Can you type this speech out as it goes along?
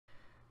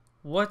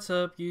What's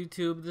up,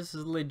 YouTube? This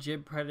is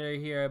Legit Predator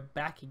here,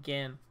 back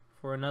again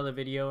for another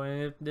video.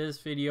 And in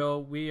this video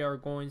we are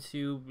going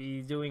to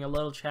be doing a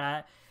little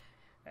chat.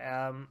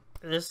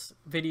 This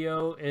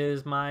video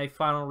is my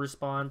final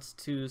response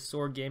to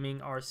Sword Gaming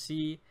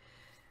RC.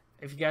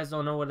 If you guys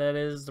don't know what that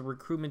is, the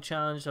recruitment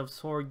challenge of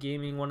Sword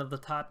Gaming, one of the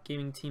top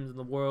gaming teams in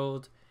the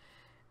world.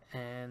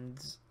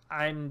 And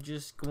I'm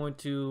just going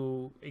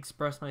to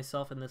express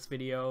myself in this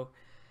video,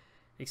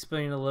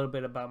 explain a little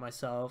bit about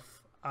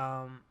myself.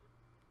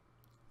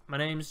 My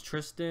name's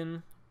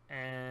Tristan,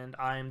 and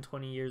I'm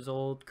 20 years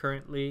old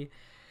currently.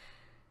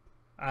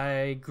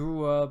 I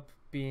grew up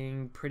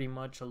being pretty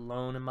much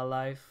alone in my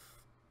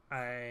life.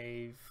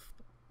 I've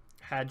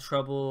had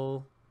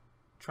trouble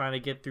trying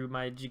to get through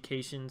my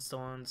education, so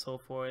on and so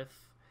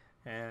forth.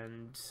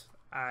 And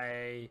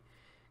I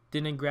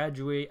didn't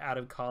graduate out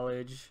of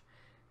college,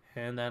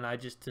 and then I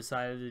just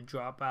decided to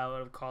drop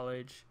out of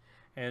college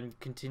and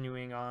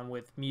continuing on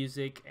with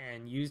music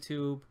and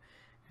YouTube.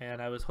 And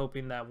I was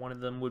hoping that one of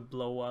them would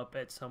blow up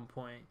at some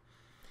point.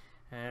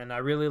 And I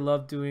really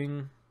love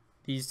doing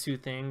these two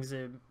things.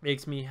 It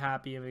makes me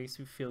happy, it makes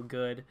me feel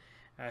good.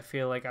 And I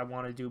feel like I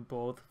want to do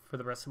both for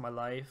the rest of my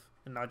life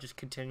and not just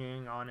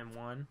continuing on in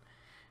one.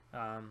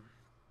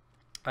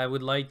 I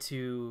would like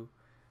to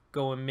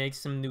go and make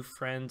some new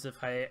friends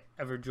if I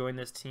ever join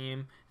this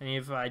team. And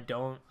if I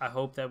don't, I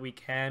hope that we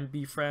can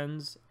be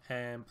friends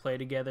and play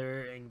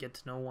together and get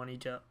to know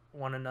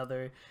one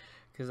another.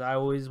 Because I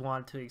always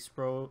want to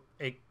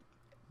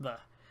I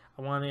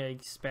want to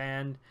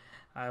expand.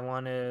 I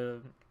want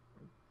to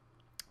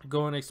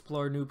go and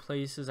explore new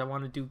places. I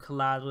want to do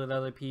collabs with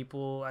other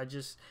people. I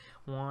just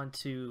want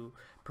to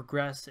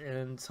progress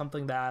in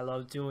something that I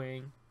love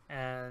doing,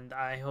 and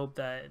I hope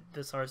that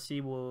this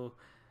RC will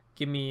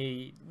give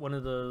me one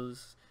of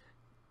those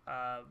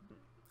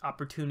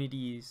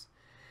opportunities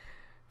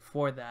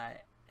for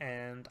that.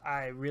 And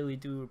I really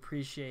do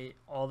appreciate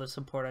all the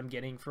support I'm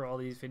getting for all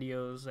these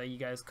videos that you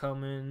guys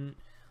come in,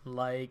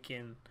 like,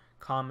 and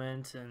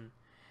comment and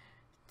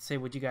say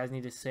what you guys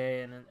need to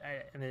say, and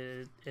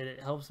it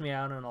helps me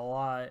out in a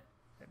lot,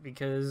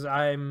 because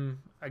I'm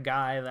a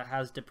guy that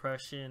has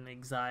depression,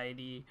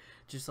 anxiety,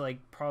 just like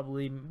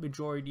probably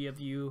majority of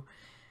you.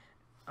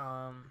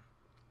 I'm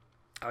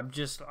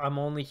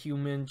only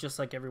human, just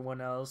like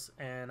everyone else,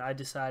 and I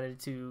decided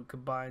to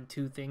combine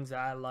two things that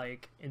I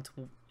like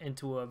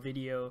into a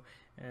video.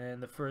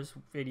 And the first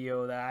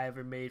video that I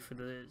ever made for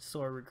the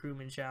Sword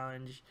Recruitment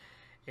Challenge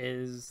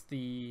is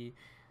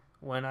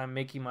when I'm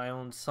making my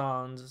own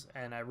songs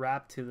and I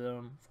rap to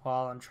them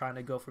while I'm trying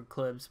to go for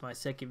clips. My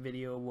second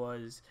video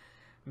was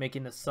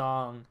making a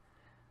song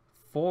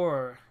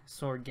for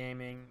Sword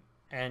Gaming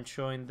and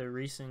showing the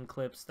recent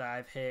clips that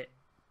I've hit,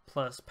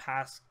 plus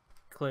past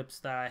clips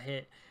that I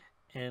hit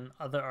in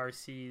other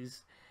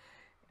RCs,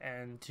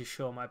 and to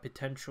show my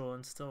potential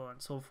and so on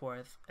and so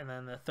forth. And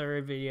then the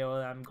third video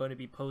that I'm going to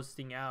be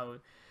posting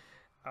out,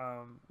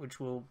 which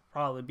will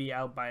probably be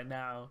out by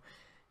now,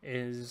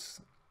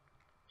 is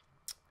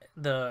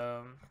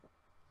the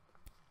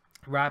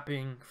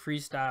rapping,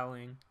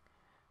 freestyling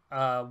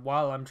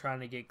while I'm trying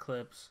to get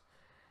clips.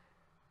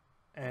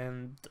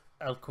 And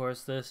of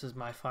course, this is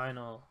my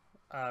final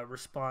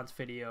response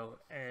video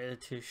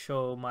to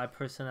show my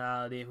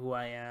personality, who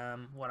I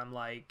am, what I'm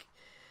like.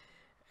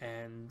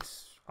 And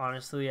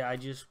honestly, I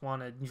just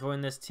want to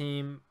join this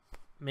team,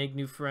 make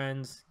new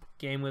friends,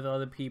 game with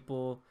other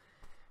people,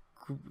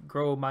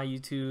 grow my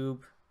YouTube,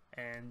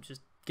 and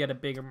just get a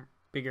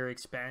bigger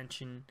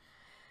expansion.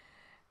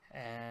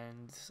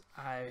 And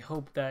I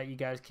hope that you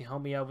guys can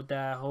help me out with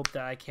that. I hope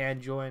that I can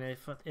join.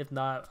 If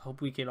not,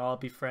 hope we can all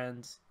be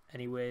friends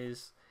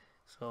anyways.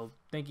 So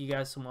thank you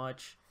guys so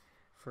much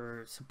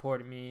for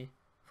supporting me,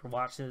 for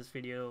watching this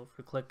video,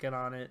 for clicking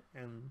on it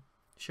and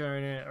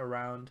sharing it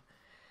around.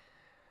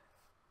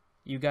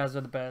 You guys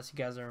are the best. You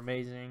guys are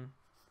amazing.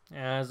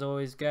 And as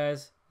always,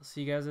 guys, I'll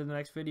see you guys in the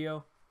next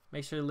video.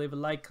 Make sure to leave a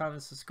like,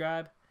 comment,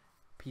 subscribe.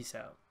 Peace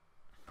out.